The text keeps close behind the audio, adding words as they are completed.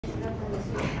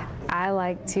I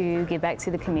like to give back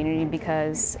to the community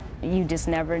because you just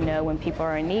never know when people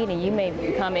are in need, and you may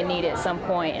become in need at some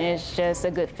point, and it's just a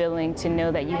good feeling to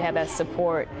know that you have that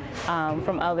support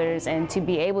from others and to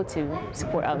be able to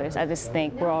support others. I just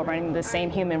think we're all running the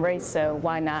same human race, so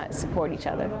why not support each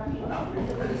other?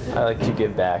 I like to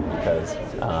give back because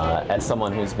as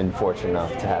someone who's been fortunate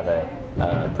enough to have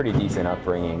a pretty decent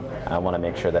upbringing, I want to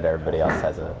make sure that everybody else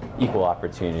has an equal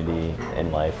opportunity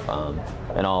in life,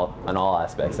 in all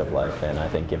aspects of life, and I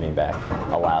think giving back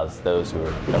allows those who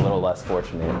are a little less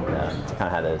fortunate to kind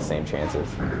of have those same chances.